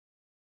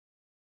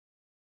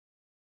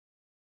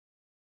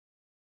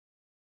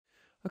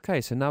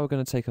Okay, so now we're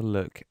going to take a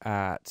look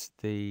at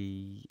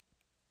the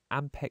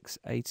Ampex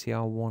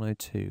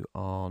ATR-102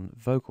 on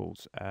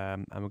vocals,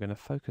 and we're going to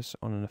focus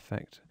on an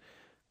effect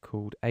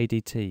called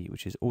ADT,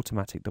 which is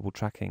automatic double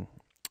tracking.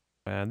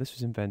 This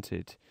was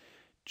invented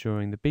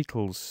during the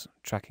Beatles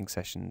tracking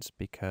sessions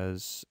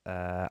because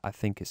I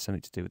think it's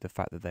something to do with the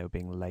fact that they were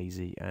being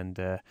lazy and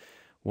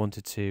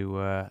wanted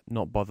to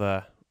not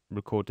bother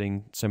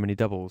recording so many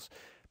doubles,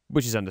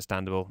 which is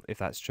understandable if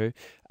that's true.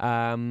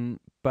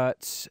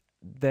 But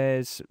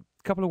there's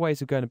a couple of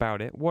ways of going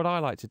about it. What I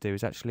like to do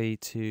is actually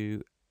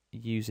to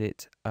use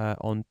it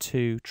on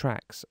 2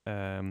 tracks,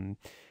 and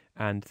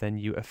then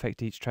you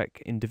affect each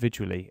track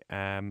individually,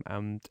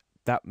 and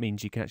that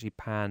means you can actually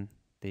pan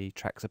the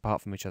tracks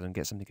apart from each other and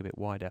get something a bit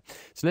wider.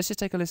 So let's just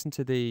take a listen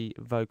to the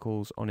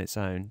vocals on its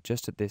own,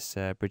 just at this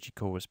bridgy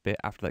chorus bit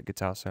after that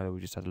guitar solo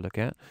we just had a look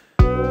at.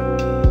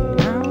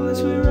 Now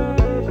as we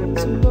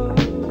rise above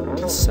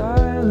the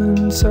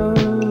silence of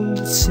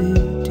the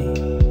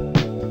city,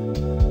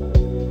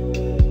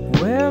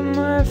 wear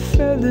my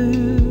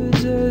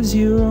feathers as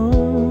your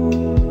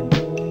own,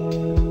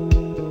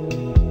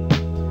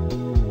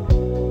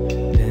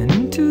 then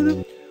into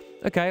the...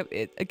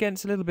 Okay, again,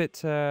 it's a little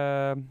bit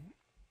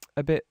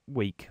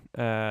weak.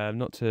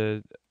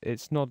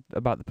 It's not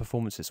about the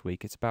performance this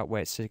week. It's about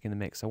where it's sitting in the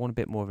mix. I want a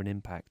bit more of an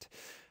impact.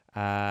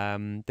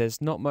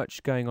 There's not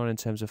much going on in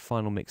terms of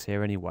final mix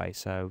here anyway,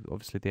 so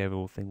obviously the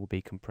overall thing will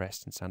be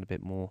compressed and sound a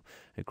bit more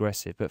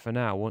aggressive. But for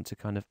now, I want to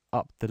kind of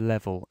up the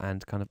level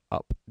and kind of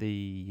up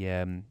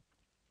the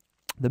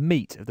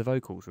meat of the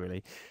vocals,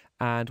 really.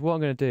 And what I'm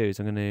going to do is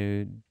I'm going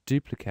to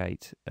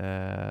duplicate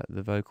the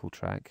vocal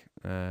track.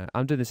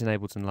 I'm doing this in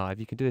Ableton Live.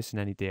 You can do this in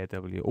any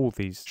DAW. All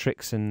these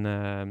tricks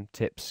and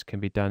tips can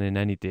be done in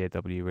any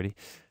DAW, really.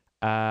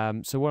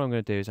 So what I'm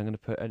going to do is I'm going to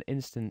put an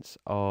instance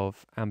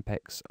of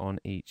Ampex on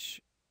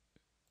each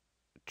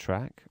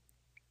track.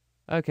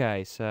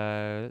 Okay,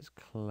 so let's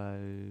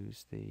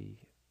close the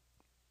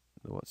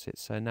what's it?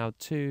 So now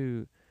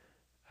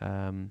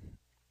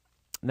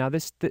now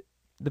the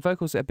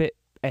vocals are a bit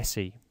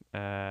essy.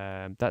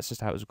 That's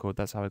just how it was recorded.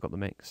 That's how I got the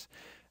mix.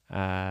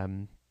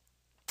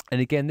 And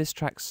again, this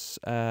track's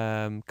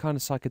kind of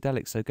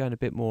psychedelic, so going a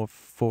bit more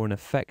for an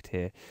effect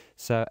here.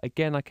 So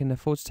again, I can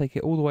afford to take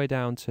it all the way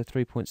down to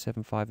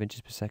 3.75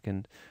 inches per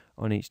second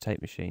on each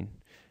tape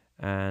machine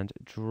and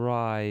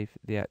drive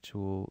the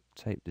actual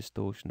tape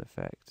distortion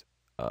effect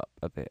up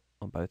a bit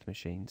on both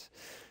machines.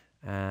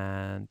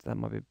 And that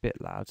might be a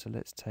bit loud, so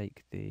let's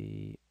take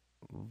the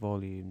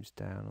volumes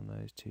down on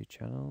those 2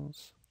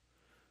 channels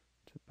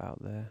to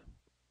about there.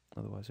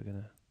 Otherwise we're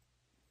going to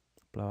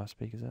blow our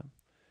speakers up.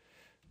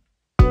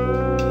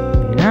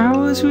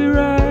 Now as we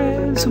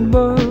rise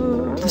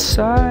above the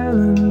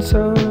silence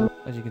of...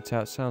 As you can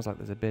tell, it sounds like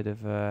there's a bit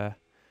of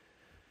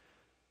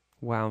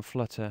wow and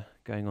flutter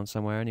going on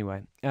somewhere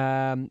anyway.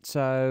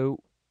 So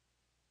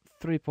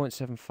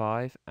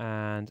 3.75,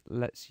 and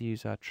let's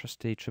use our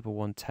trusty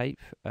 111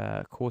 tape,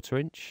 1/4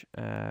 inch,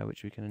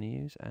 which we can only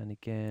use, and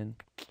again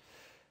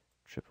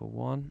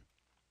 111,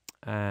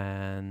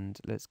 and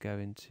let's go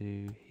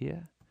into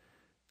here.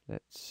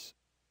 Let's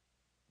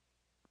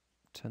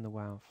turn the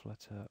wow and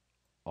flutter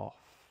off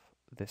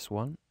this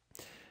one,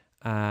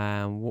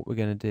 and what we're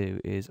going to do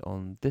is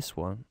on this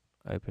one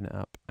open it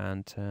up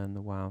and turn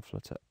the wow and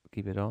flutter,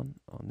 keep it on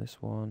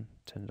this one,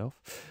 turn it off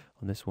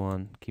on this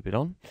one, keep it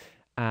on,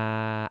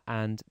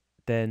 and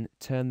then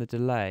turn the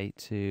delay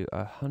to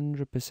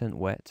 100%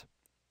 wet.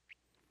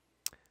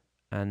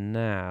 And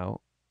now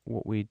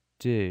what we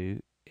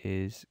do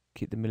is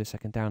keep the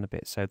millisecond down a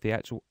bit, so the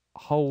actual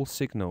whole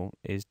signal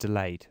is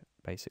delayed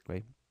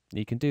basically.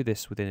 You can do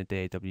this within a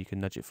DAW, you can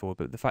nudge it forward,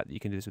 but the fact that you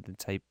can do this within a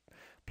tape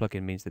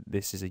plugin means that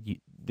this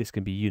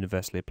can be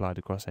universally applied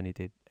across any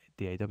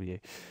DAW.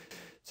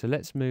 So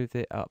let's move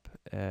it up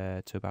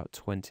to about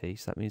 20,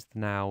 so that means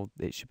now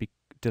it should be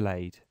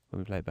delayed when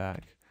we play it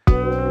back.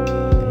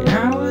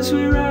 Now as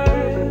we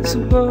rise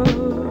above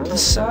the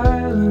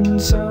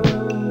silence of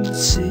the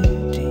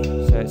city,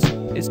 so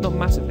it's not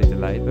massively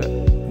delayed, but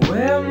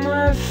wear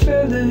my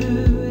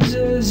feathers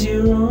as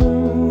your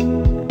own.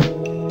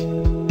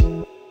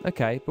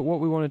 okay, but what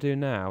we want to do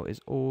now is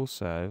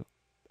also,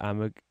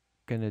 we're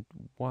going to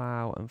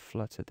wow and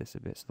flutter this a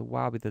bit. So the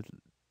wow will be the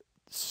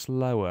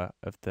slower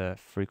of the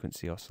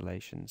frequency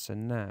oscillation. So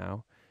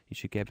now you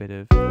should get a bit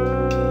of...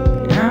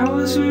 Now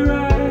as we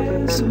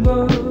rise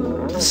above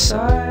the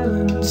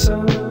silence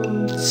of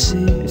the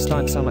city, It's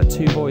starting to sound like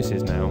 2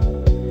 voices now.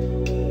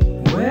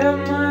 wear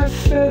my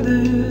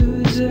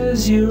feathers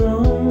as your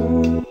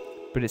own.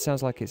 But it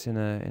sounds like it's in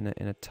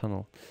a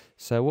tunnel.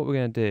 So what we're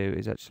going to do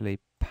is actually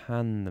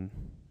pan them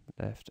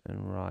left and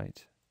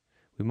right.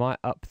 We might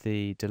up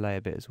the delay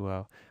a bit as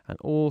well. And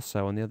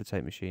also on the other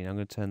tape machine, I'm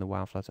going to turn the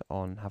wow and flutter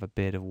on, have a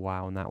bit of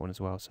wow on that one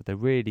as well. So they're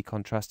really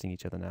contrasting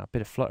each other now. A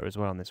bit of flutter as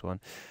well on this one.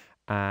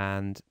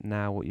 And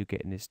now what you're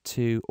getting is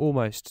 2,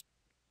 almost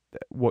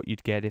what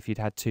you'd get if you'd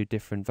had 2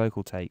 different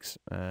vocal takes.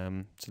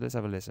 So let's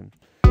have a listen.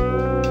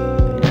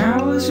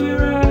 Now as we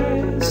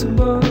rise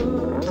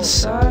above the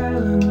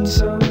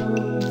silence of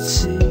the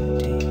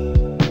city,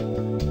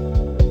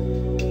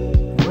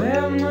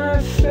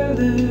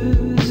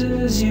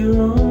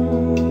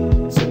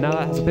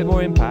 a bit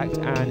more impact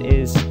and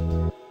is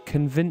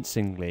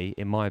convincingly,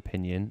 in my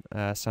opinion,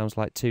 sounds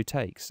like 2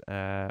 takes,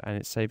 and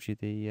it saves you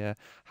the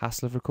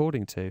hassle of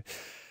recording 2.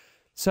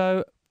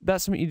 So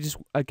that's something you just,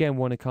 again,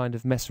 want to kind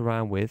of mess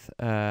around with.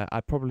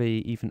 I'd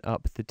probably even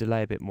up the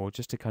delay a bit more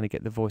just to kind of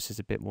get the voices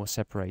a bit more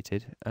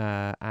separated.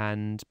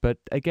 But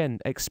again,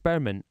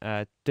 experiment,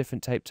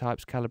 different tape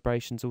types,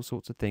 calibrations, all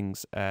sorts of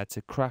things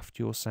to craft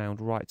your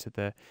sound right to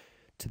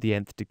the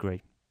nth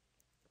degree.